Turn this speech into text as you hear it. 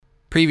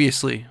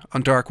Previously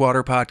on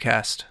Darkwater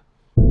Podcast.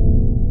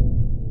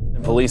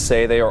 Police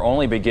say they are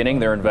only beginning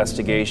their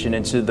investigation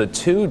into the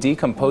two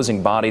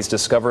decomposing bodies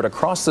discovered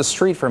across the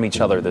street from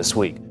each other this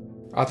week.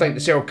 I think the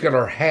serial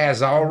killer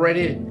has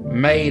already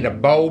made a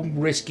bold,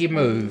 risky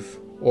move,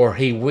 or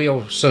he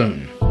will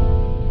soon.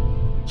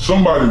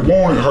 Somebody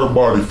wanted her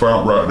body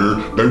found right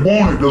there. They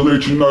wanted to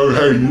let you know,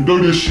 hey, you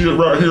do this shit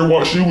right here,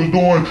 what she was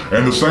doing,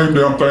 and the same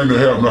damn thing that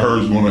happened to her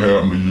is going to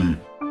happen to you.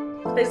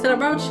 They said, I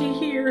brought you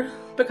here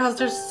because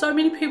there's so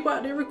many people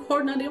out there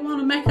recording. I didn't want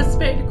to make a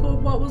spectacle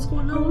of what was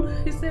going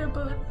on. He said,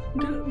 but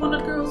one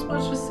of the girls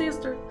was your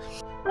sister.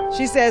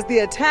 She says the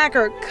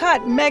attacker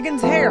cut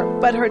Megan's hair,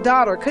 but her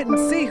daughter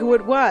couldn't see who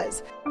it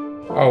was.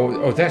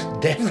 Oh, that's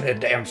definitely a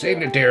damn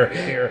signature.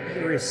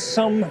 There is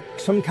some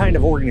kind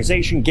of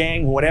organization,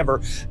 gang,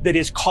 whatever, that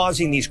is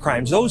causing these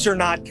crimes. Those are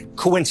not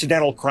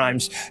coincidental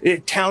crimes.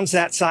 Towns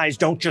that size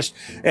don't just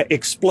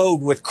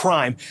explode with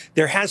crime.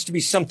 There has to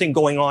be something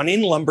going on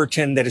in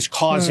Lumberton that is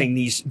causing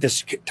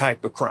this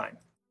type of crime.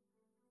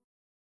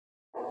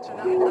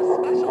 Tonight, a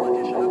special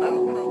edition of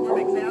our program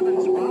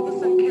examines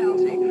Robeson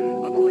County,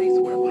 a place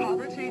where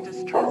poverty,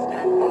 distrust,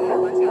 and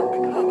violence have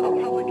become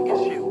a public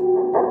issue.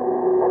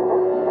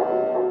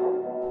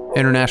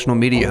 International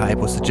media hype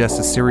will suggest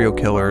a serial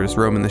killer is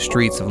roaming the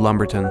streets of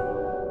Lumberton,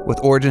 with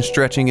origins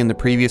stretching into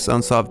previous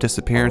unsolved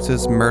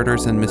disappearances,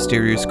 murders, and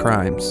mysterious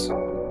crimes.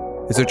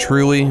 Is there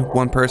truly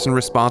one person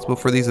responsible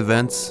for these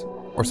events,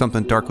 or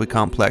something darkly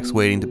complex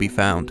waiting to be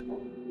found?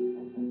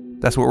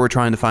 That's what we're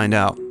trying to find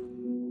out.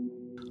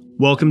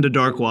 Welcome to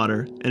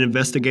Darkwater, an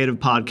investigative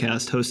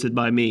podcast hosted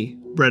by me,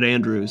 Brett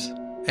Andrews.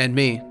 And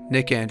me,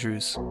 Nick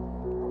Andrews.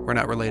 We're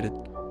not related.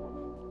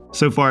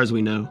 So far as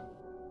we know.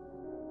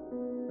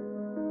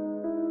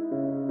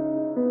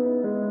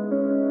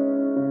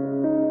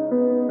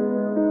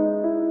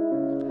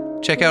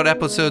 Check out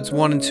episodes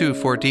 1 and 2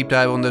 for a deep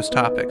dive on those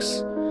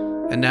topics.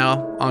 And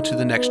now, on to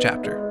the next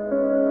chapter.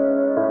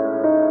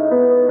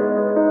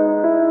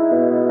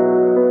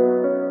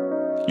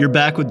 You're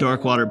back with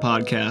Darkwater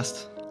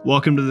Podcast.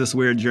 Welcome to this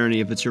weird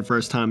journey if it's your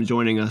first time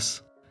joining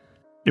us.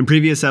 In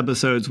previous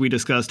episodes, we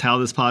discussed how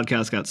this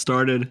podcast got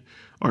started,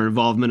 our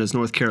involvement as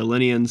North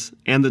Carolinians,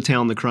 and the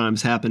town the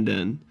crimes happened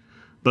in.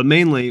 But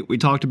mainly, we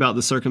talked about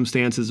the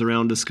circumstances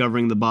around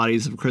discovering the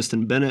bodies of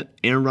Kristen Bennett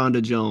and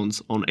Rhonda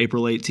Jones on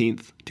April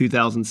 18th,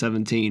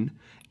 2017,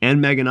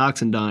 and Megan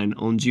Oxendine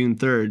on June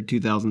 3rd,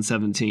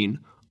 2017,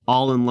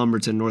 all in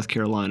Lumberton, North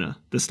Carolina,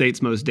 the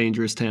state's most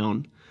dangerous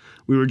town.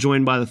 We were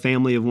joined by the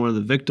family of one of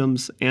the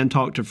victims and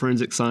talked to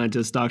forensic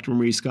scientist Dr.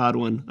 Maurice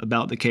Godwin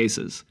about the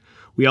cases.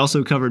 We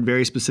also covered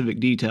very specific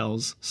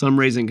details, some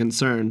raising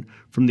concern,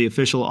 from the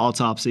official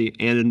autopsy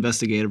and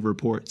investigative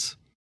reports.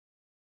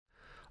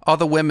 All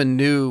the women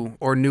knew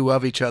or knew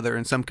of each other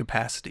in some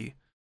capacity.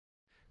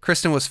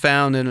 Kristen was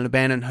found in an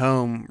abandoned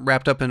home,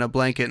 wrapped up in a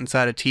blanket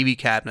inside a TV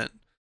cabinet,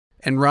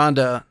 and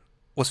Rhonda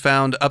was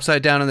found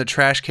upside down in the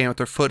trash can with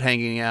her foot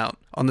hanging out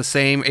on the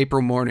same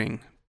April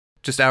morning,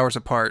 just hours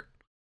apart.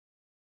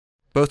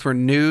 Both were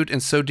nude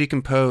and so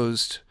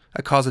decomposed,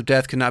 a cause of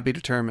death could not be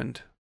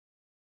determined.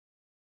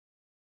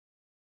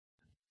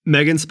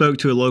 Megan spoke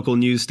to a local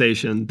news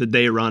station the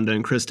day Rhonda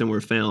and Kristen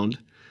were found.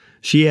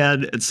 She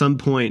had, at some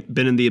point,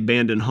 been in the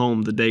abandoned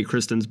home the day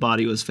Kristen's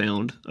body was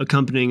found,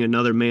 accompanying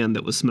another man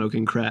that was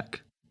smoking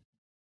crack.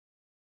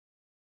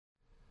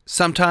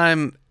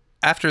 Sometime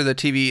after the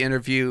TV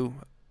interview,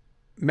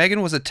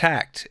 Megan was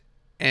attacked,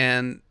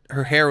 and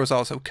her hair was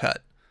also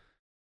cut.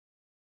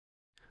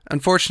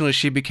 Unfortunately,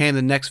 she became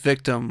the next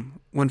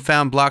victim when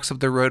found blocks up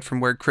the road from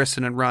where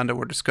Kristen and Rhonda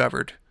were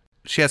discovered.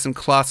 She had some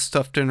cloth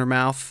stuffed in her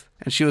mouth,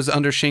 and she was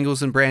under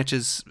shingles and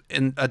branches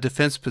in a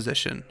defense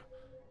position.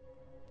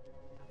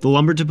 The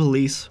Lumberton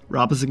Police,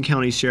 Robeson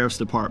County Sheriff's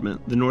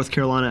Department, the North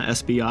Carolina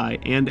SBI,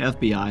 and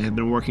FBI have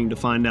been working to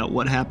find out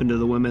what happened to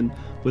the women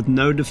with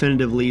no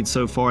definitive leads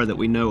so far that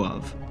we know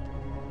of.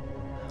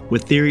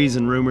 With theories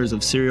and rumors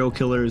of serial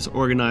killers,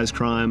 organized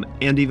crime,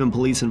 and even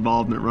police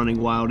involvement running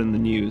wild in the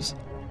news.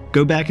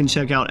 Go back and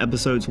check out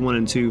episodes 1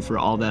 and 2 for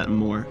all that and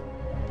more.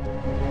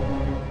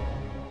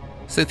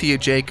 Cynthia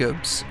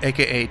Jacobs,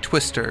 aka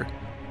Twister,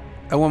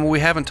 a woman we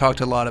haven't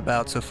talked a lot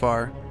about so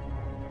far.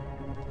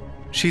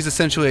 She's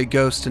essentially a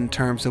ghost in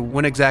terms of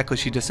when exactly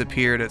she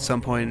disappeared at some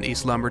point in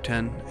East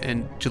Lumberton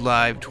in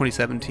July of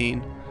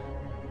 2017.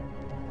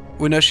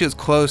 We know she was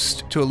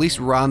close to at least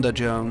Rhonda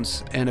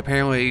Jones, and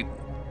apparently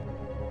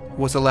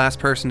was the last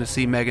person to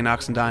see Megan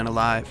Oxendine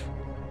alive.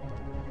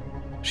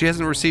 She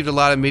hasn't received a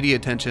lot of media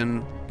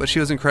attention, but she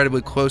was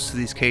incredibly close to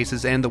these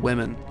cases and the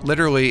women,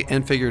 literally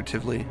and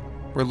figuratively.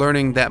 We're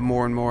learning that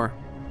more and more.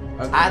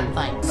 I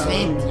think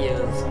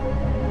Cynthia's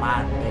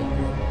might be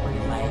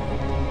related.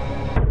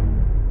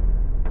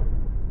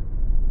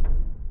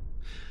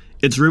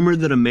 It's rumored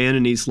that a man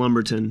in East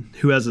Lumberton,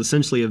 who has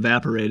essentially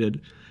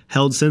evaporated,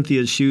 held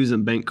Cynthia's shoes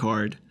and bank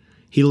card.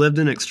 He lived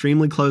in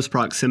extremely close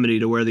proximity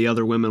to where the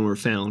other women were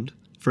found.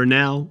 For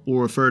now, we'll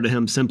refer to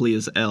him simply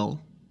as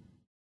L.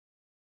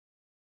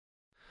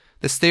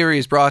 This theory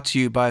is brought to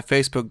you by a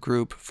Facebook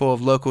group full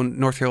of local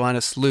North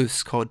Carolina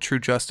sleuths called True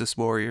Justice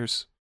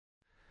Warriors.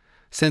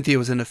 Cynthia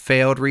was in a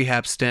failed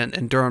rehab stint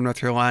in Durham, North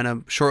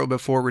Carolina, shortly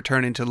before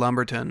returning to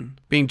Lumberton,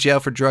 being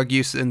jailed for drug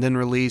use and then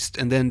released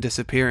and then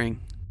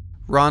disappearing.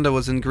 Rhonda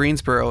was in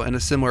Greensboro in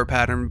a similar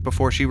pattern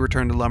before she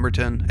returned to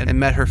Lumberton and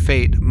met her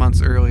fate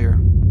months earlier.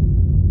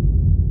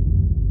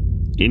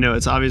 You know,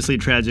 it's obviously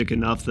tragic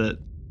enough that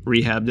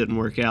rehab didn't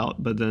work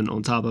out, but then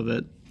on top of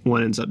it,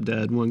 one ends up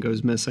dead, one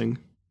goes missing.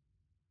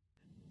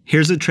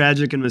 Here's a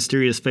tragic and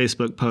mysterious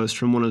Facebook post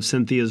from one of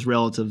Cynthia's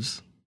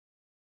relatives.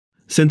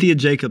 Cynthia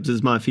Jacobs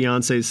is my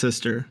fiance's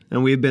sister,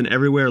 and we have been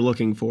everywhere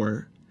looking for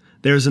her.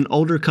 There is an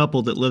older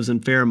couple that lives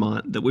in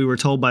Fairmont that we were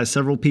told by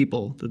several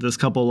people that this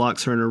couple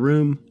locks her in a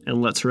room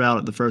and lets her out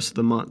at the first of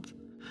the month.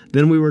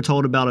 Then we were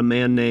told about a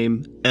man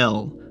named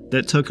L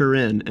that took her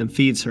in and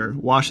feeds her,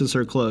 washes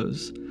her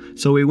clothes.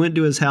 So we went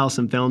to his house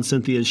and found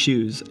Cynthia's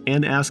shoes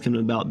and asked him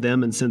about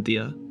them and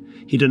Cynthia.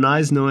 He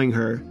denies knowing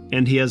her,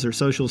 and he has her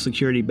Social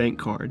Security bank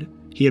card.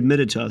 He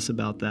admitted to us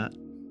about that.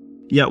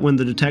 Yet when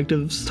the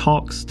detectives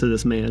talks to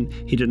this man,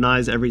 he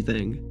denies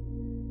everything.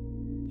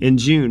 In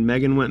June,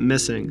 Megan went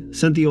missing.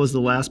 Cynthia was the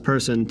last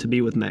person to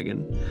be with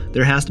Megan.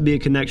 There has to be a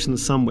connection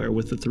somewhere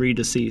with the three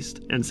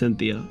deceased and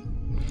Cynthia.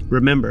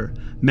 Remember,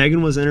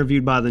 Megan was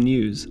interviewed by the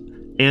news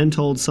and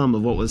told some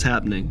of what was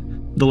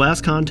happening. The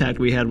last contact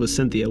we had with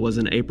Cynthia was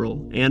in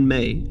April and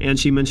May, and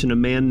she mentioned a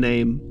man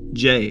named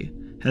Jay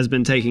has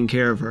been taking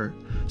care of her.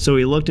 So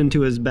we looked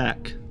into his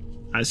back,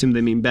 I assume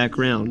they mean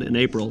background, in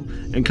April,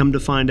 and come to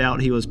find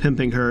out he was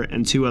pimping her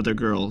and 2 other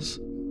girls.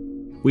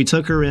 We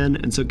took her in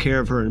and took care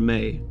of her in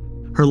May.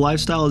 Her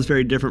lifestyle is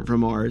very different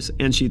from ours,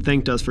 and she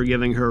thanked us for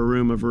giving her a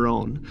room of her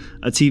own,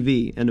 a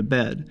TV, and a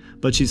bed.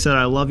 But she said,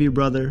 "I love you,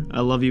 brother,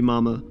 I love you,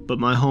 mama, but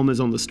my home is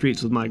on the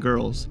streets with my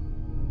girls."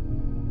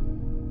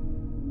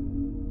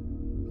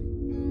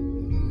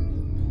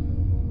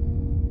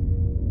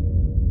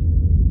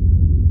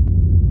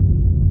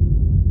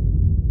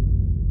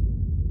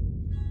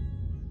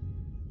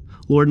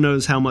 Lord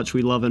knows how much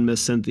we love and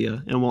miss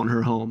Cynthia and want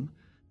her home.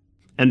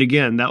 And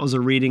again, that was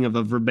a reading of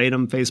a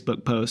verbatim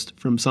Facebook post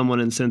from someone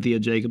in Cynthia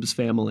Jacobs'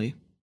 family.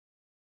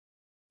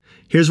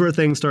 Here's where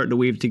things start to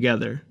weave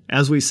together.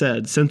 As we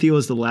said, Cynthia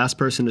was the last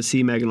person to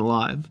see Megan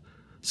alive.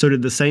 So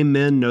did the same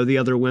men know the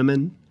other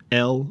women,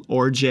 L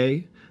or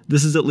J?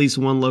 This is at least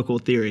one local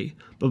theory.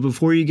 But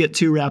before you get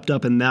too wrapped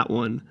up in that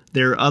one,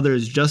 there are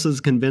others just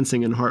as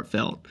convincing and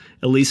heartfelt,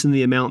 at least in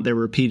the amount they're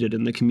repeated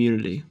in the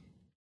community.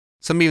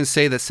 Some even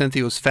say that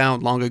Cynthia was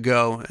found long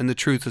ago and the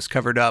truth was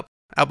covered up,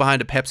 out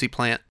behind a Pepsi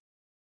plant.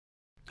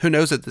 Who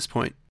knows at this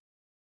point?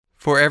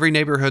 For every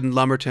neighborhood in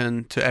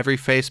Lumberton to every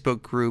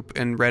Facebook group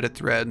and Reddit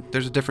thread,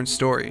 there's a different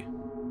story.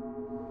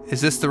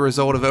 Is this the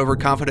result of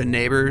overconfident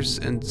neighbors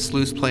and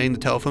sleuths playing the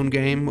telephone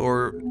game,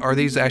 or are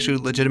these actually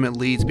legitimate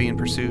leads being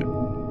pursued?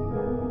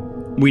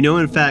 We know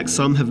in fact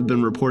some have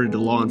been reported to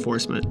law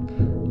enforcement.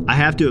 I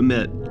have to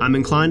admit, I'm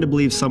inclined to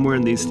believe somewhere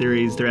in these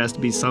theories there has to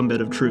be some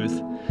bit of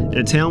truth. In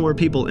a town where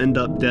people end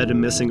up dead and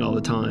missing all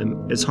the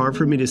time, it's hard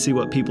for me to see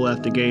what people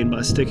have to gain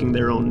by sticking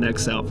their own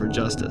necks out for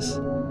justice.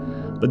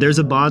 But there's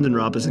a bond in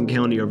Robeson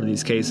County over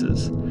these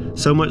cases.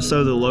 So much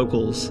so the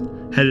locals,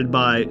 headed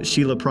by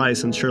Sheila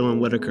Price and Sherlyn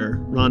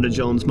Whitaker, Rhonda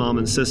Jones' mom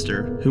and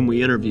sister, whom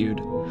we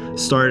interviewed,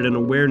 started an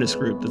awareness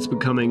group that's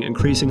becoming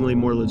increasingly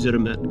more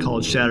legitimate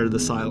called Shatter the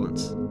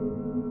Silence.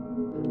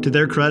 To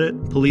their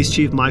credit, Police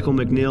Chief Michael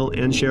McNeil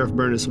and Sheriff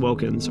Bernice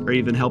Wilkins are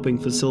even helping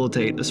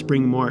facilitate a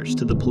spring march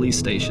to the police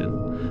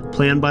station,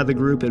 planned by the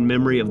group in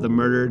memory of the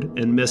murdered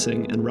and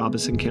missing in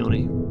Robeson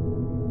County.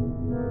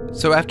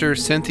 So after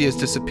Cynthia's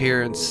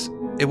disappearance,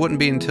 it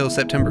wouldn't be until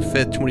September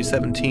 5th,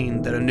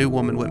 2017 that a new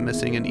woman went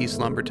missing in East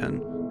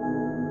Lumberton,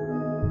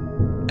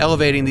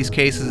 elevating these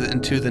cases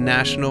into the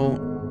national,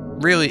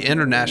 really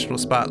international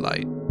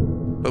spotlight.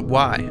 But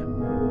why?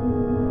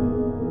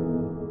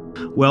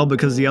 Well,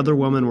 because the other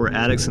women were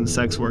addicts and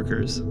sex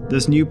workers.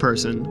 This new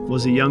person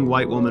was a young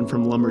white woman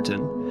from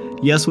Lumberton.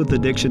 Yes, with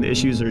addiction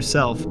issues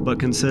herself, but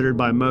considered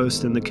by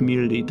most in the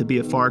community to be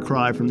a far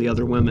cry from the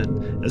other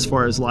women, as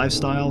far as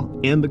lifestyle,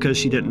 and because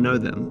she didn't know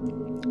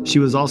them. She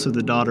was also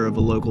the daughter of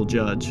a local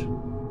judge.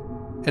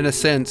 In a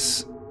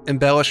sense,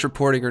 embellished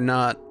reporting or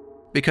not,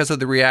 because of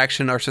the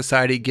reaction our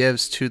society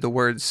gives to the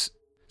words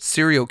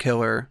serial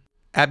killer,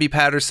 Abby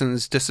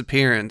Patterson's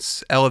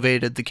disappearance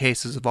elevated the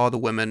cases of all the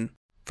women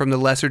from the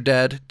lesser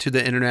dead to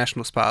the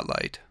international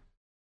spotlight.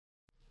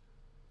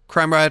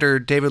 Crime writer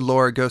David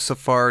Lohr goes so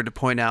far to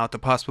point out the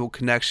possible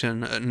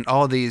connection in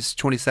all of these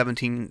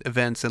 2017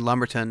 events in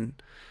Lumberton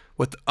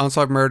with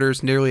unsolved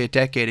murders nearly a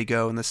decade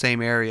ago in the same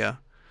area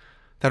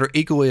that are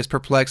equally as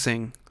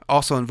perplexing,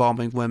 also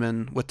involving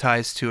women with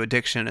ties to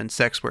addiction and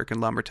sex work in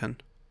Lumberton.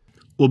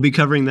 We'll be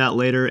covering that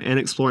later and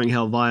exploring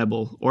how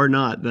viable, or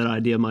not, that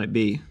idea might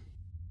be.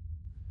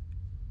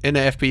 In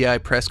an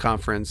FBI press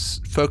conference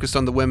focused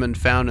on the women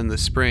found in the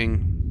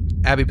spring,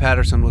 Abby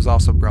Patterson was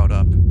also brought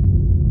up.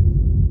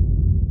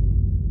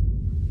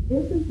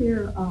 Isn't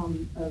there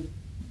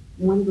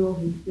one girl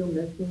who's still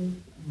missing,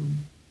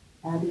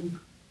 Abby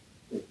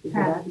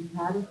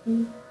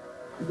Patterson?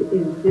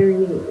 Is there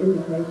any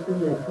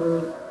indication that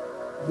her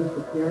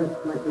disappearance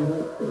might be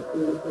linked to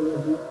any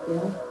of these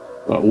deaths?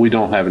 We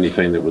don't have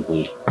anything that would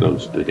link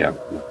those together.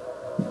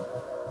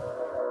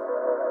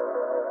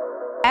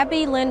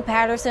 Abby Lynn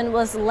Patterson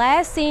was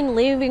last seen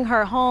leaving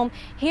her home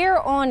here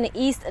on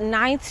East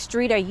 9th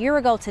Street a year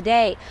ago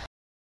today.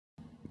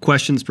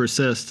 Questions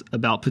persist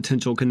about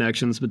potential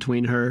connections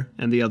between her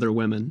and the other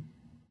women.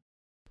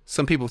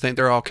 Some people think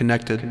they're all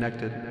connected.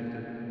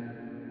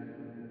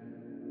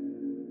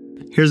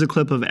 Here's a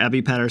clip of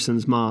Abby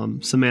Patterson's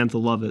mom, Samantha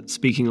Lovett,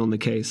 speaking on the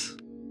case.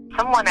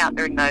 Someone out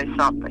there knows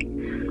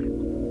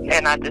something,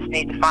 and I just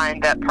need to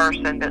find that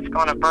person that's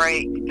going to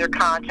break their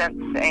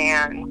conscience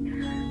and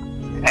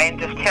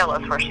just tell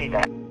us where she's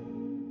at.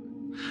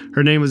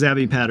 Her name was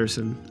Abby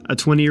Patterson, a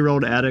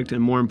 20-year-old addict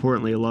and more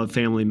importantly a loved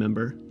family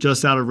member,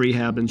 just out of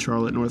rehab in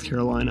Charlotte, North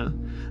Carolina,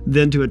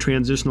 then to a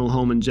transitional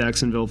home in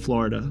Jacksonville,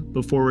 Florida,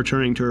 before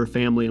returning to her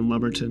family in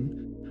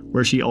Lumberton,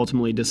 where she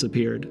ultimately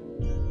disappeared.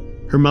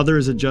 Her mother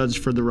is a judge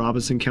for the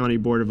Robeson County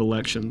Board of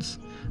Elections.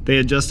 They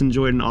had just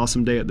enjoyed an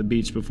awesome day at the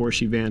beach before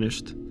she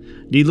vanished.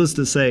 Needless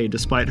to say,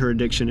 despite her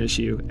addiction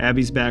issue,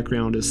 Abby's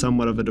background is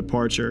somewhat of a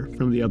departure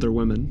from the other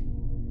women.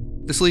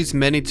 This leads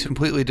many to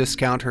completely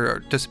discount her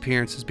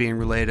disappearance as being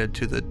related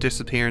to the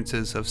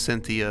disappearances of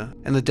Cynthia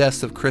and the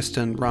deaths of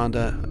Kristen,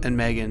 Rhonda, and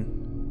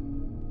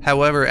Megan.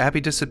 However,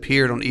 Abby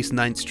disappeared on East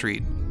 9th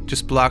Street,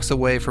 just blocks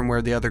away from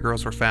where the other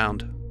girls were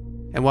found.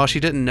 And while she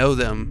didn't know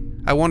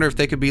them, I wonder if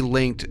they could be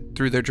linked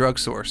through their drug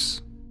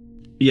source.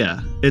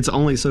 Yeah, it's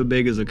only so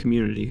big as a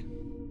community.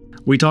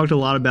 We talked a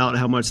lot about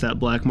how much that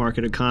black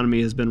market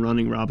economy has been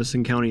running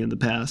Robeson County in the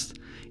past,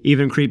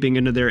 even creeping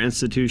into their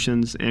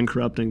institutions and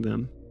corrupting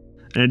them.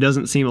 And it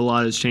doesn't seem a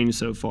lot has changed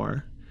so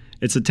far.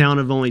 It's a town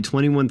of only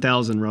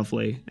 21,000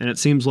 roughly, and it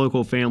seems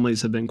local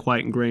families have been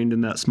quite ingrained in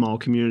that small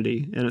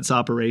community and its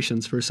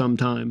operations for some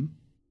time.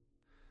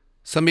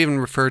 Some even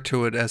refer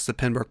to it as the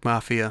Pembroke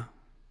Mafia.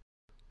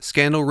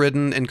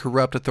 Scandal-ridden and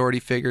corrupt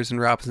authority figures in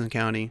Robeson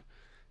County,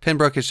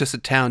 Pembroke is just a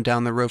town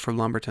down the road from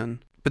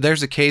Lumberton. But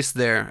there's a case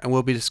there, and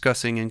we'll be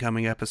discussing in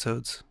coming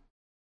episodes.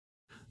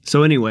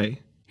 So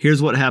anyway,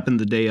 here's what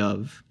happened the day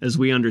of, as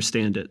we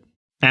understand it.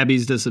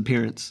 Abby's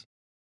disappearance.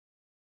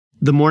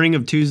 The morning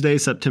of Tuesday,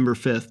 September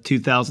 5th,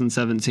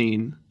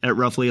 2017, at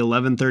roughly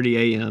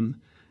 11:30 a.m.,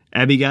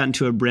 Abby got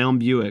into a brown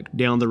Buick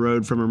down the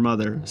road from her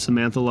mother,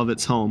 Samantha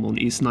Lovett's home on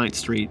East 9th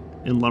Street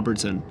in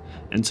Lumberton,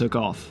 and took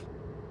off.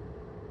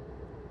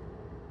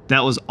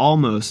 That was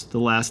almost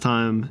the last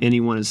time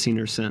anyone has seen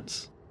her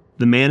since.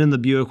 The man in the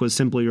Buick was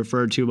simply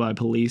referred to by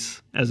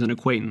police as an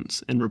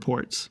acquaintance in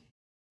reports.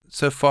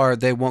 So far,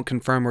 they won't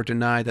confirm or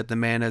deny that the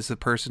man is a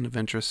person of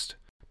interest,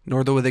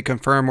 nor will they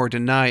confirm or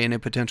deny any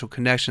potential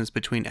connections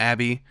between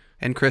Abby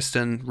and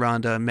Kristen,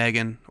 Rhonda,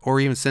 Megan, or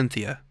even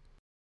Cynthia.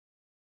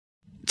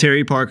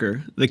 Terry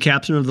Parker, the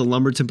captain of the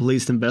Lumberton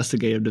Police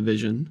Investigative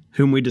Division,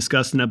 whom we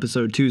discussed in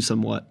episode 2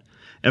 somewhat,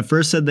 at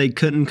first said they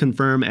couldn't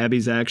confirm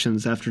Abby's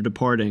actions after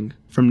departing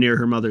from near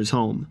her mother's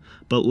home,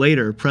 but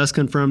later press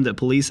confirmed that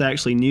police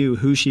actually knew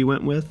who she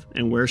went with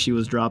and where she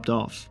was dropped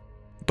off.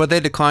 But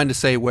they declined to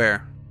say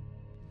where.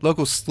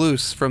 Local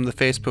sleuths from the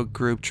Facebook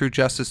group True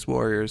Justice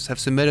Warriors have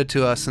submitted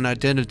to us an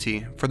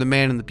identity for the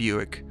man in the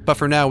Buick, but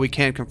for now we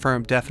can't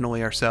confirm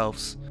definitely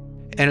ourselves.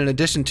 And in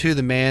addition to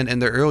the man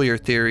and their earlier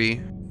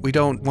theory, we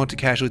don't want to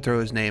casually throw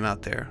his name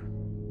out there.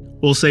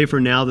 We'll say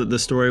for now that the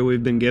story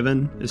we've been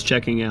given is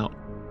checking out,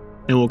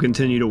 and we'll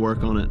continue to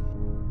work on it.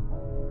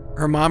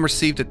 Her mom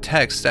received a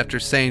text after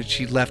saying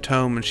she left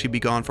home and she'd be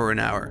gone for an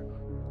hour.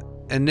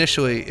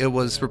 Initially, it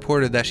was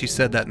reported that she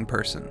said that in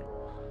person.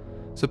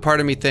 So part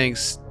of me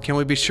thinks, can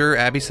we be sure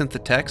Abby sent the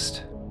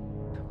text?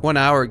 1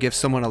 hour gives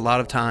someone a lot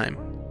of time.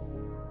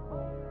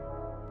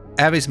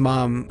 Abby's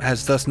mom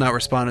has thus not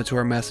responded to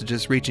our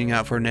messages reaching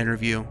out for an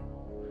interview.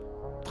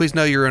 Please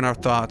know you're in our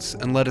thoughts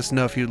and let us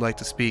know if you'd like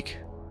to speak.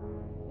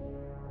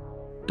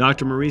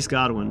 Dr. Maurice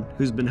Godwin,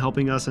 who's been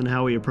helping us in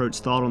how we approach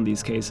thought on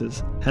these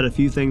cases, had a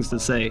few things to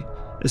say,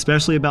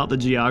 especially about the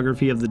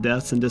geography of the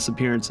deaths and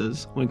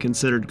disappearances when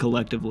considered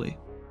collectively.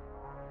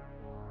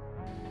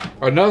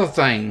 Another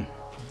thing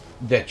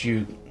that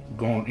you're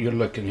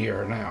looking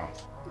here now,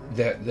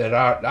 that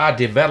I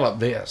developed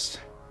this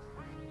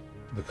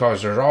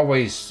because there's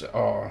always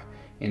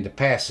in the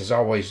past is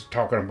always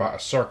talking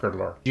about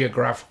circular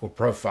geographical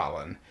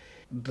profiling.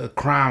 The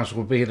crimes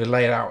will be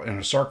laid out in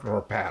a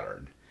circular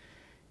pattern.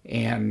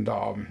 And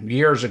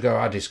years ago,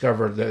 I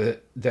discovered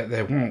that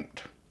they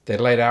won't. They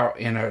laid out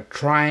in a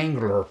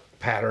triangular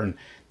pattern,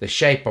 the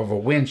shape of a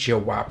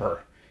windshield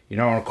wiper. You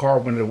know, in a car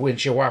when the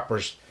windshield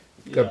wipers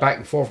go back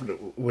and forth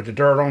with the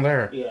dirt on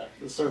there. Yeah,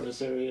 the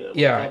surface area.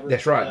 Yeah, covered.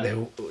 That's right.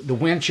 Yeah. The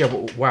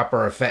windshield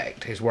wiper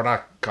effect is what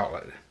I call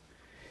it.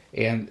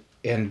 And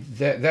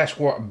that's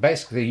what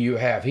basically you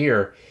have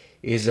here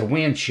is a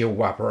windshield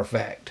wiper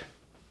effect.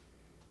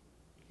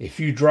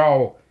 If you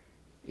draw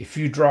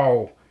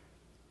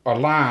a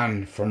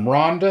line from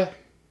Rhonda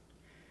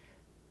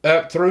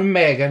up through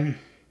Megan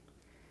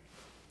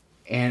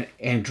and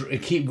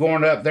keep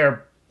going up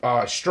there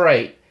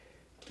straight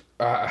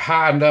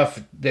high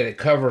enough that it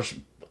covers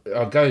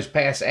goes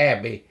past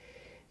Abby,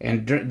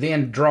 and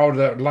then draw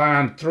the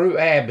line through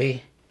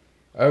Abby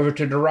over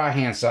to the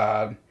right-hand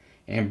side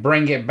and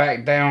bring it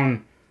back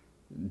down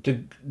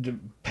to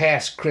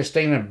past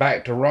Christina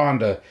back to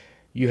Rhonda,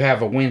 you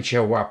have a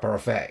windshield wiper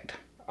effect.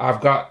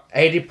 I've got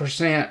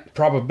 80%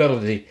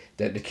 probability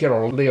that the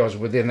killer lives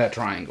within that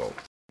triangle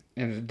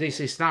in the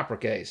DC sniper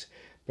case.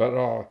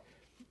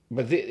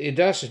 But it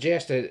does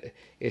suggest that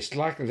it's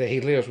likely that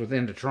he lives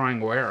within the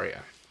triangle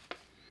area.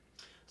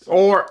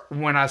 Or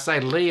when I say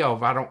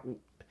live,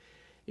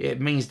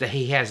 it means that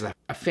he has an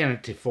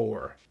affinity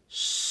for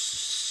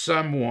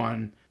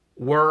someone,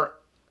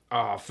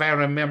 a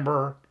family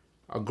member,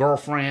 a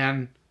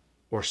girlfriend,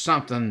 or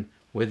something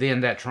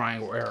within that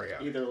triangle area.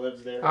 Either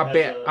lives there. I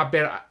bet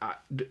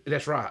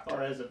that's right. Or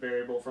has a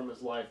variable from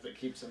his life that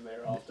keeps him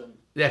there often.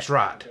 That's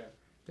right. Okay.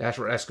 That's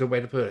right. That's a good way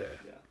to put it.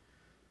 Yeah.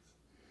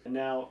 And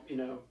now,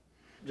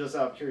 just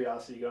out of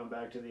curiosity, going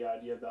back to the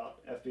idea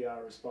about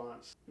FBI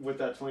response, with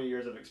that 20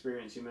 years of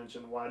experience you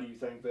mentioned, why do you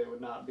think they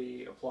would not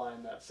be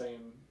applying that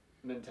same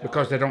mentality?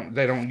 Because they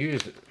don't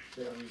use it.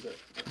 They don't use it.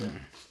 Okay. Mm.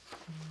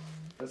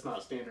 That's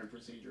not standard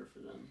procedure for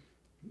them.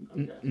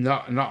 Okay.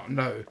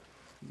 No,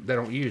 they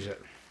don't use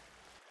it.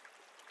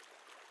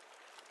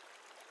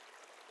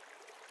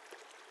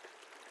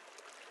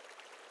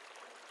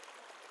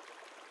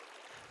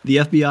 The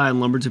FBI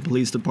and Lumberton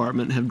Police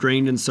Department have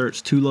drained and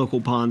searched 2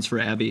 local ponds for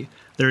Abby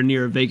that are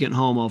near a vacant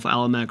home off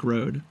Alamac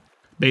Road,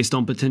 based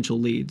on potential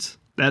leads.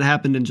 That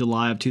happened in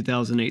July of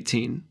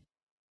 2018.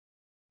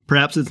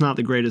 Perhaps it's not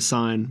the greatest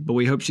sign, but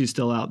we hope she's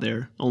still out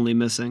there, only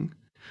missing.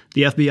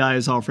 The FBI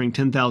is offering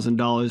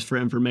 $10,000 for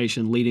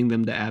information leading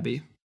them to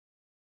Abby.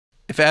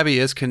 If Abby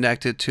is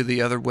connected to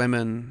the other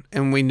women,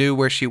 and we knew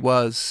where she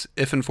was,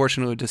 if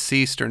unfortunately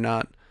deceased or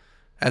not,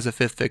 as a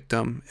 5th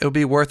victim, it would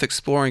be worth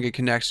exploring a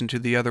connection to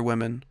the other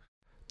women.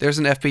 There's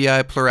an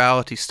FBI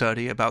plurality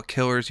study about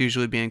killers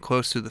usually being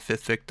close to the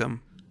 5th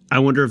victim. I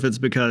wonder if it's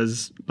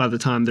because by the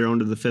time they're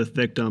onto the 5th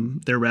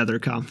victim, they're rather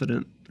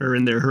confident or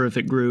in their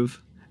horrific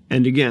groove.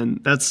 And again,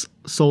 that's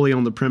solely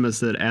on the premise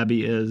that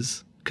Abby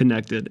is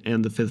connected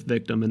and the 5th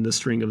victim in this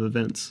string of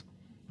events.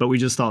 But we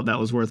just thought that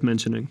was worth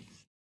mentioning.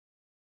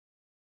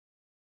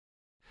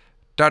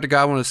 Dr.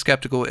 Godwin is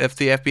skeptical if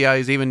the FBI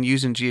is even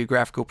using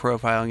geographical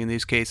profiling in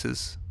these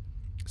cases,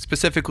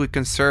 specifically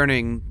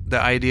concerning the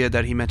idea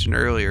that he mentioned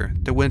earlier,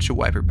 the windshield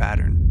wiper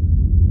pattern.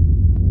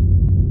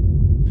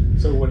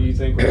 So what do you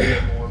think would be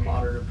a more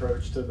modern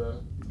approach to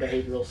the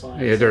behavioral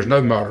science? Yeah, there's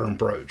no modern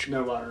approach.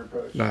 No modern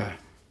approach. No.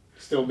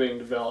 Still being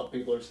developed.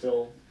 People are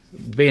still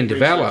being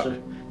developed.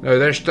 No,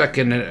 they're stuck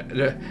in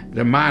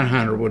the mine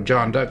hunter with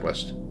John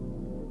Douglas.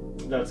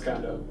 That's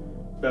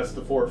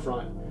the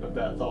forefront of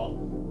that thought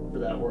for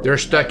that world. They're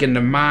stuck in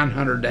the mine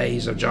hunter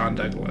days of John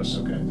Douglas.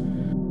 Okay.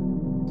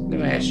 Let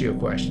me ask you a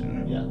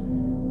question. Yeah.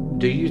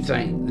 Do you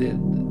think that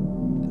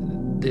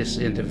this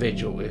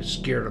individual is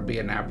scared of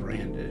being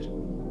apprehended?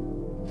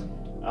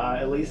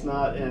 At least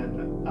not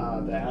in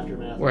the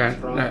aftermath Well, of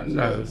his crimes.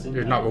 no,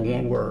 there's not but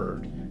one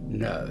word.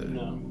 No.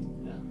 No.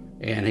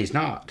 Yeah. And he's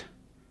not.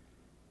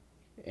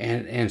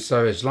 And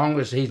so as long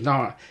as he's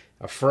not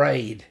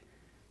afraid,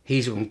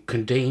 he's going to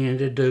continue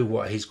to do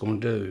what he's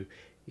going to do,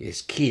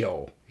 is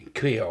kill.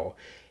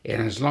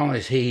 And as long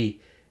as he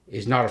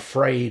is not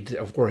afraid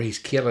of where he's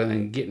killing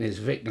and getting his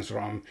victims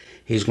from,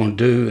 he's going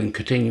to do and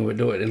continue to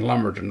do it in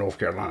Lumberton, North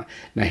Carolina.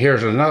 Now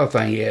here's another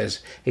thing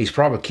is, he's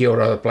probably killed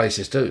other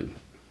places too.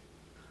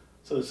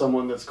 So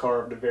someone that's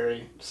carved a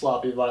very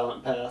sloppy,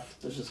 violent path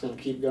that's just going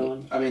to keep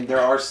going. I mean, there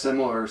are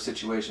similar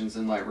situations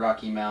in like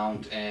Rocky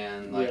Mount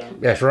and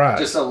That's right.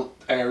 Just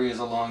areas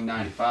along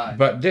 95.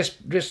 But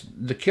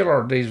the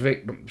killer of these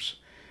victims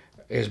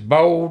is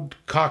bold,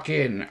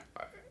 cocky, and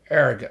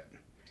arrogant.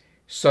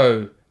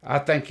 So I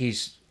think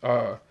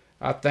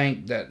I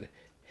think that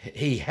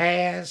he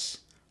has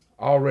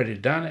already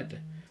done it,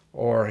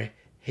 or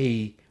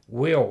he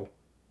will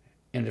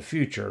in the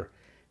future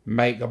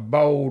make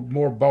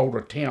more bold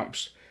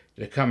attempts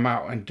to come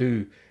out and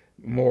do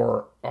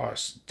more,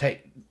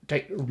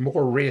 take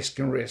more risk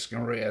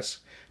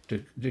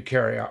to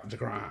carry out the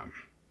crime.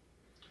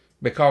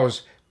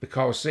 Because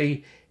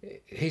see,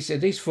 he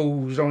said, these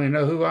fools don't even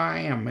know who I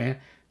am, man.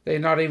 They're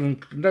not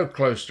even no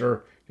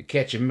closer to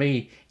catching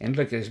me, and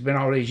look, it's been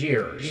all these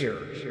years.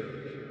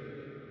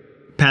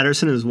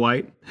 Patterson is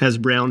white, has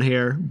brown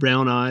hair,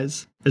 brown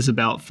eyes, is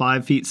about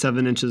 5 feet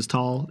 7 inches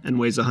tall, and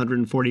weighs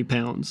 140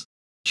 pounds.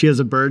 She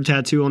has a bird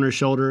tattoo on her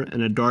shoulder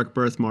and a dark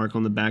birthmark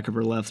on the back of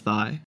her left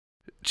thigh.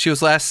 She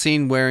was last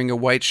seen wearing a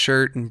white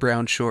shirt and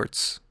brown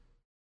shorts.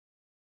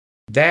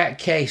 That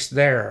case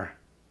there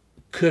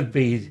could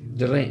be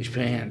the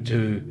linchpin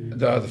to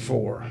the other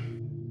 4.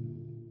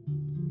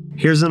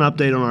 Here's an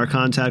update on our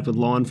contact with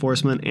law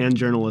enforcement and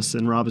journalists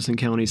in Robeson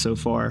County so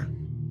far.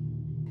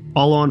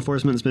 All law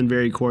enforcement has been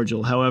very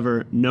cordial.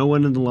 However, no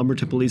one in the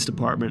Lumberton Police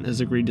Department has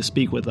agreed to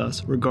speak with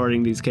us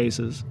regarding these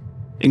cases,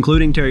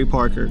 including Terry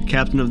Parker,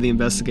 captain of the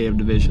Investigative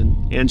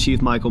Division, and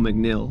Chief Michael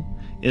McNeil.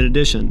 In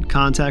addition,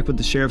 contact with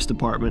the Sheriff's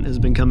Department has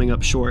been coming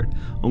up short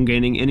on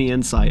gaining any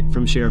insight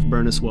from Sheriff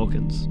Bernice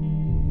Wilkins.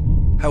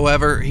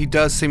 However, he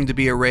does seem to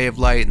be a ray of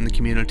light in the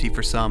community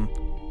for some.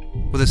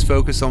 with his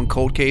focus on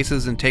cold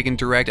cases and taking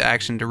direct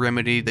action to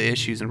remedy the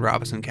issues in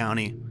Robeson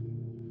County.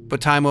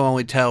 But time will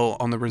only tell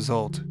on the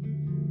result.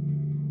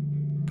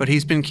 But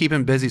he's been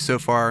keeping busy so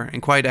far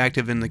and quite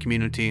active in the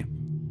community.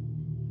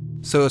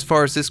 So as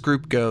far as this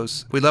group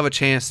goes, we'd love a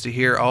chance to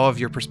hear all of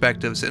your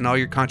perspectives and all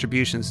your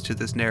contributions to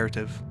this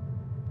narrative.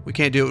 We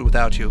can't do it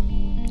without you.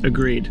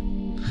 Agreed.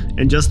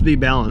 And just to be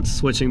balanced,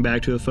 switching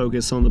back to a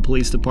focus on the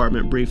police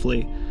department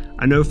briefly,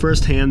 I know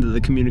firsthand that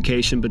the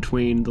communication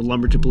between the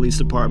Lumberton Police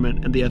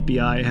Department and the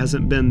FBI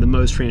hasn't been the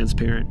most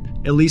transparent,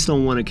 at least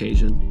on one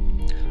occasion.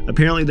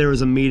 Apparently there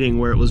was a meeting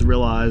where it was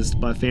realized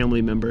by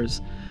family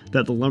members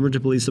that the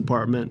Lumberton Police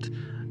Department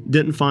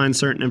didn't find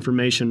certain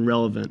information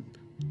relevant,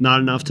 not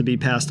enough to be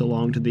passed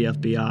along to the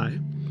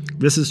FBI.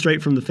 This is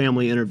straight from the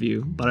family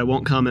interview, but I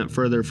won't comment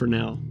further for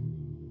now.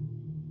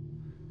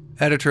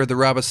 Editor of the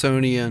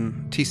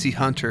Robesonian, T.C.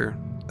 Hunter,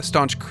 a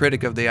staunch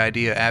critic of the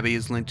idea Abby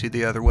is linked to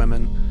the other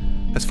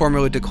women, has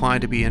formally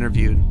declined to be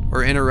interviewed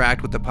or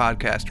interact with the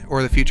podcast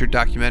or the future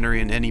documentary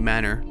in any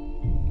manner.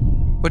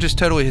 Which is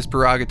totally his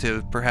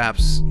prerogative.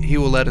 Perhaps he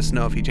will let us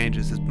know if he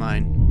changes his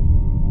mind.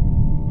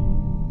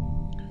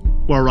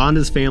 While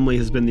Rhonda's family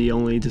has been the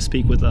only to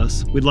speak with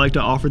us, we'd like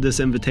to offer this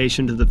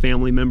invitation to the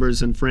family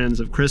members and friends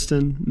of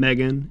Kristen,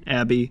 Megan,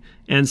 Abby,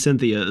 and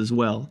Cynthia as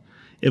well.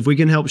 If we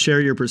can help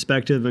share your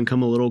perspective and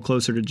come a little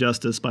closer to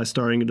justice by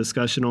starting a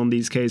discussion on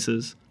these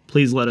cases,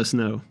 please let us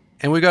know.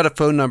 And we got a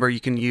phone number you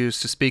can use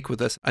to speak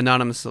with us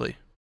anonymously.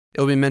 It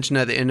will be mentioned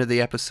at the end of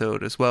the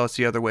episode, as well as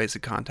the other ways to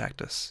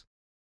contact us.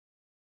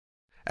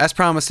 As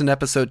promised in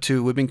episode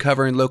 2, we've been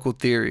covering local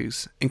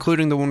theories,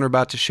 including the one we're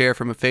about to share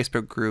from a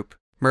Facebook group,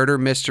 Murder,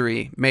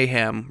 Mystery,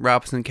 Mayhem,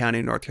 Robeson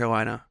County, North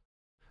Carolina.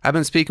 I've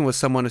been speaking with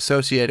someone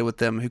associated with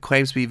them who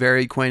claims to be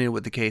very acquainted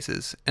with the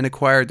cases and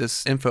acquired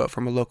this info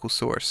from a local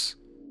source.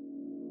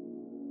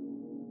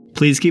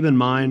 Please keep in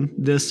mind,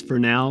 this, for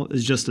now,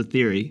 is just a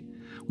theory.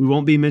 We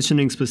won't be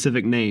mentioning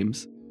specific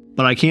names,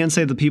 but I can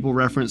say the people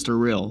referenced are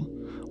real,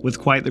 with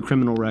quite the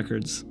criminal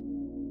records.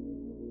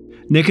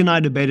 Nick and I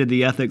debated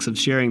the ethics of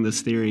sharing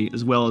this theory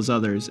as well as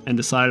others and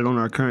decided on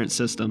our current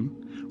system.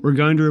 We're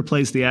going to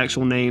replace the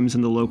actual names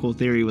in the local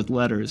theory with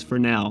letters for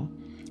now.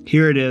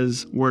 Here it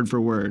is, word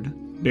for word.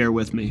 Bear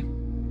with me.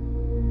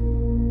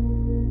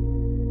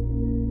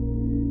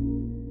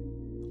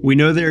 We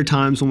know there are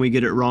times when we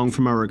get it wrong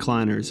from our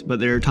recliners,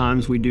 but there are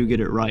times we do get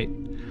it right.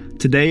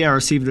 Today I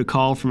received a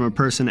call from a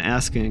person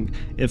asking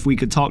if we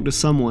could talk to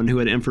someone who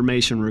had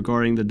information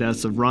regarding the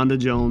deaths of Rhonda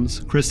Jones,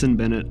 Kristen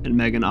Bennett, and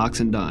Megan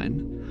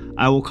Oxendine.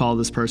 I will call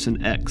this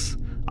person X.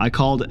 I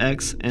called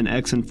X, and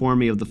X informed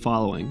me of the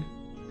following.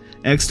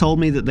 X told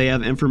me that they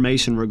have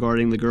information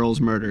regarding the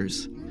girls'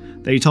 murders.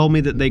 They told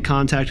me that they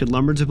contacted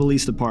Lumberton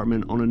Police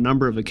Department on a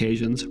number of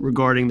occasions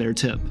regarding their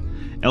tip.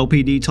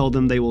 LPD told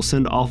them they will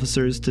send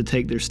officers to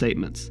take their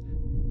statements.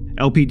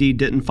 LPD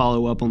didn't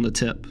follow up on the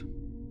tip.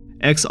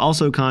 X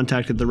also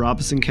contacted the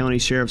Robeson County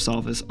Sheriff's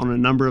Office on a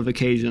number of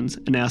occasions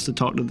and asked to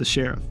talk to the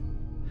sheriff.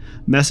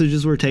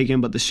 Messages were taken,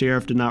 but the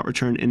sheriff did not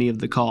return any of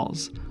the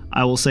calls.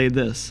 I will say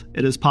this,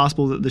 it is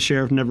possible that the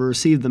sheriff never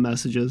received the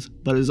messages,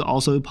 but it is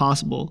also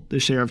possible the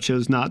sheriff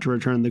chose not to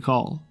return the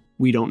call.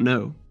 We don't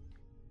know.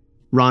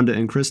 Rhonda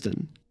and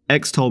Kristen.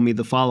 X told me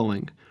the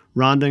following.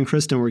 Rhonda and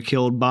Kristen were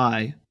killed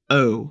by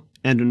O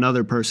and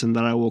another person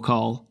that I will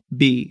call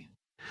B.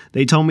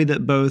 They told me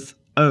that both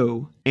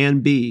O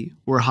and B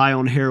were high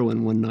on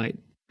heroin one night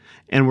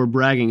and were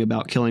bragging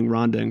about killing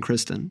Rhonda and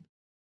Kristen.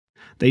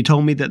 They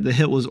told me that the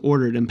hit was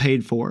ordered and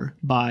paid for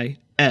by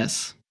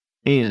S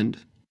and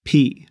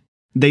P.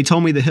 They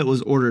told me the hit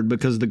was ordered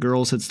because the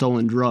girls had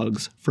stolen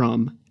drugs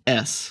from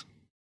S.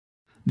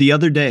 The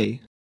other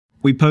day,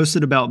 we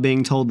posted about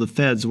being told the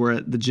feds were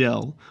at the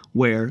jail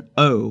where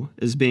O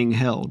is being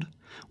held.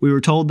 We were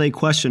told they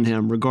questioned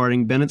him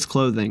regarding Bennett's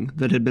clothing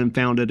that had been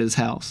found at his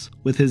house,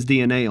 with his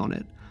DNA on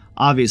it.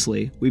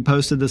 Obviously, we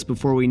posted this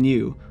before we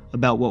knew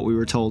about what we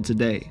were told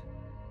today.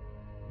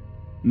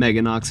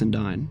 Megan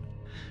Oxendine.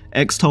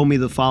 X told me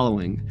the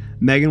following.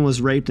 Megan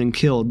was raped and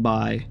killed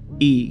by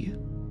E.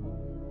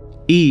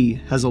 E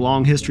has a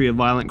long history of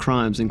violent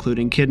crimes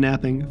including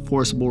kidnapping,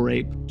 forcible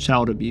rape,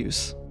 child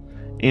abuse,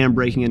 and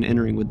breaking and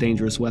entering with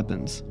dangerous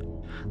weapons.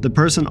 The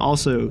person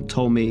also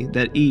told me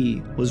that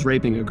E was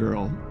raping a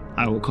girl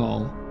I will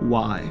call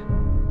Y.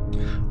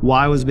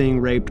 Y was being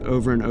raped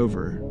over and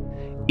over.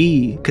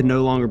 E could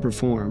no longer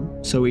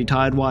perform, so he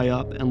tied Y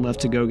up and left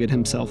to go get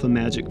himself a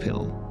magic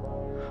pill.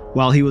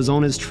 While he was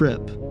on his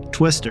trip,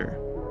 Twister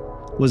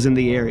was in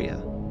the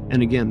area,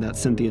 and again, that's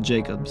Cynthia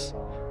Jacobs.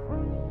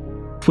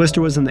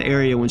 Twister was in the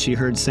area when she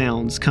heard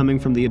sounds coming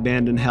from the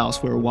abandoned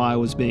house where Y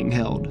was being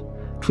held.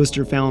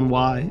 Twister found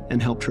Y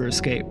and helped her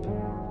escape.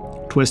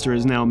 Twister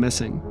is now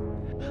missing.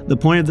 The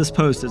point of this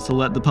post is to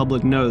let the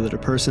public know that a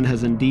person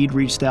has indeed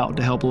reached out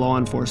to help law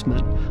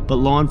enforcement, but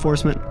law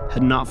enforcement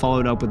had not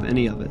followed up with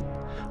any of it.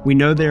 We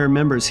know there are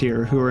members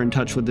here who are in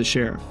touch with the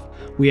sheriff.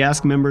 We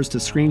ask members to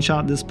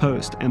screenshot this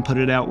post and put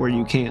it out where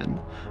you can.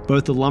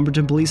 Both the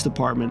Lumberton Police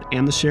Department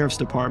and the Sheriff's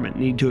Department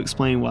need to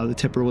explain why the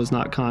tipper was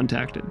not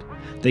contacted.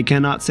 They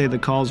cannot say the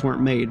calls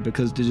weren't made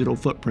because digital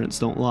footprints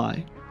don't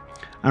lie.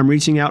 I'm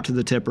reaching out to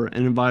the tipper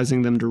and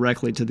advising them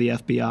directly to the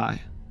FBI.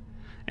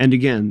 And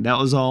again, that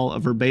was all a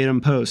verbatim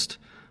post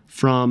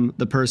from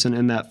the person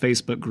in that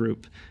Facebook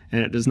group,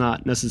 and it does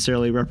not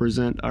necessarily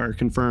represent or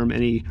confirm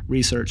any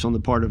research on the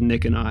part of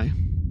Nick and I.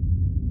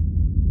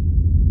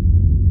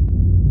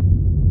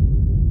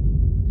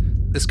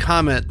 This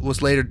comment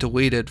was later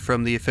deleted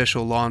from the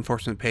official law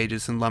enforcement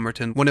pages in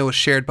Lumberton when it was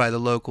shared by the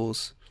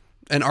locals.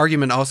 An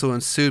argument also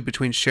ensued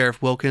between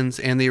Sheriff Wilkins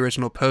and the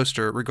original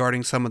poster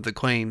regarding some of the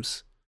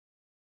claims.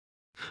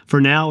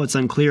 For now, it's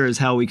unclear as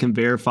how we can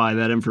verify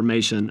that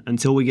information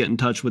until we get in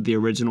touch with the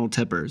original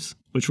tippers,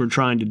 which we're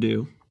trying to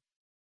do.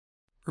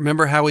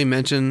 Remember how we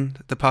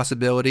mentioned the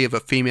possibility of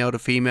a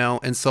female-to-female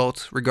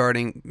insult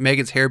regarding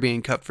Megan's hair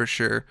being cut for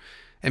sure,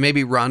 and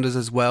maybe Rhonda's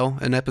as well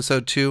in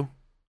episode 2?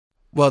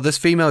 Well, this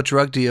female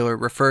drug dealer,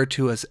 referred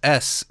to as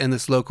S in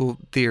this local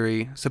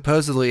theory,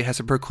 supposedly has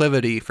a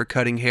proclivity for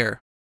cutting hair.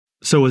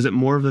 So was it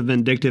more of a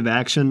vindictive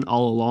action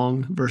all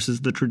along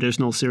versus the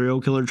traditional serial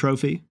killer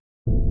trophy?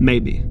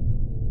 Maybe.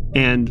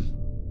 And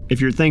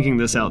if you're thinking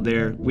this out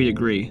there, we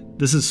agree.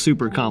 This is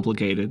super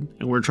complicated,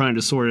 and we're trying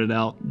to sort it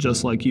out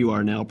just like you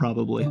are now,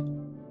 probably.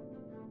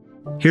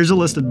 Here's a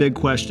list of big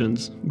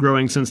questions,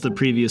 growing since the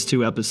previous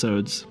 2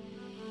 episodes.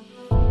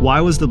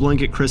 Why was the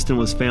blanket Kristen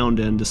was found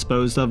in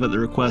disposed of at the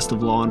request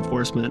of law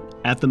enforcement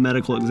at the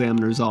medical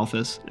examiner's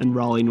office in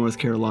Raleigh, North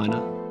Carolina?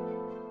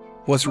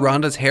 Was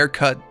Rhonda's hair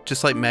cut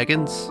just like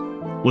Megan's?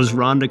 Was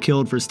Rhonda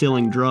killed for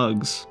stealing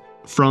drugs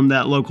from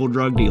that local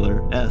drug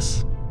dealer,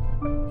 S?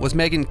 Was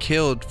Megan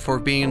killed for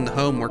being in the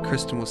home where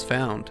Kristen was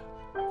found,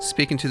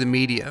 speaking to the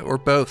media, or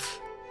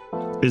both?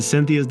 Is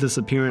Cynthia's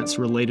disappearance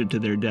related to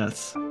their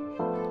deaths?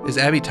 Is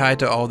Abby tied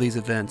to all these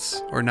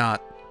events, or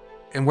not?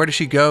 And where did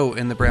she go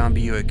in the brown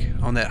Buick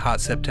on that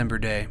hot September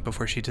day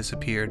before she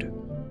disappeared?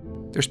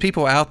 There's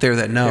people out there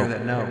that know.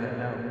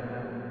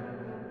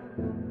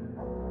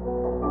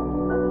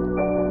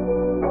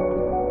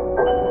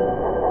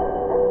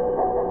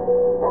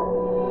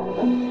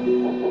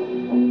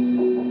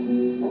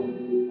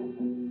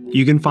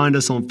 You can find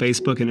us on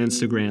Facebook and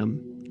Instagram.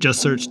 Just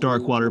search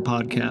Darkwater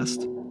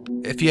Podcast.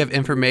 If you have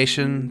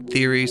information,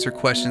 theories, or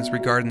questions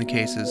regarding the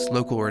cases,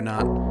 local or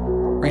not,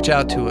 reach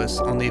out to us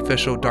on the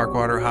official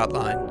Darkwater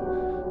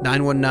hotline,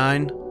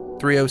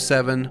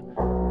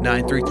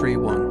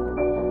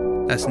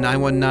 919-307-9331. That's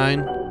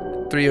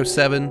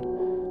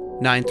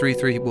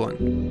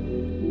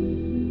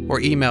 919-307-9331. Or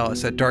email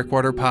us at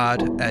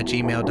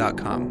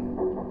darkwaterpod@gmail.com.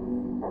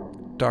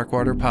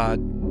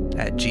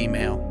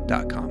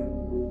 darkwaterpod@gmail.com.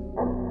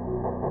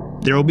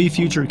 There will be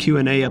future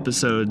Q&A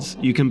episodes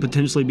you can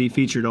potentially be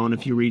featured on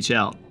if you reach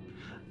out.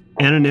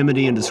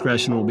 Anonymity and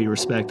discretion will be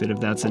respected if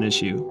that's an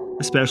issue,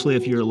 especially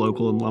if you're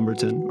local in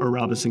Lumberton or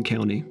Robeson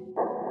County.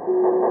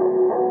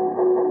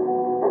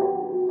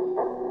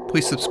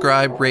 Please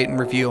subscribe, rate, and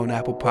review on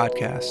Apple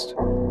Podcast.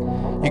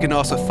 You can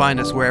also find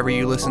us wherever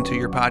you listen to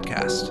your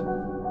podcast.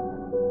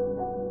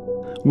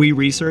 We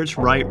research,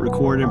 write,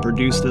 record, and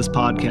produce this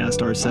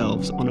podcast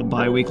ourselves on a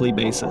bi-weekly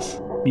basis.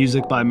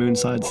 Music by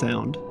Moonside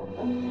Sound.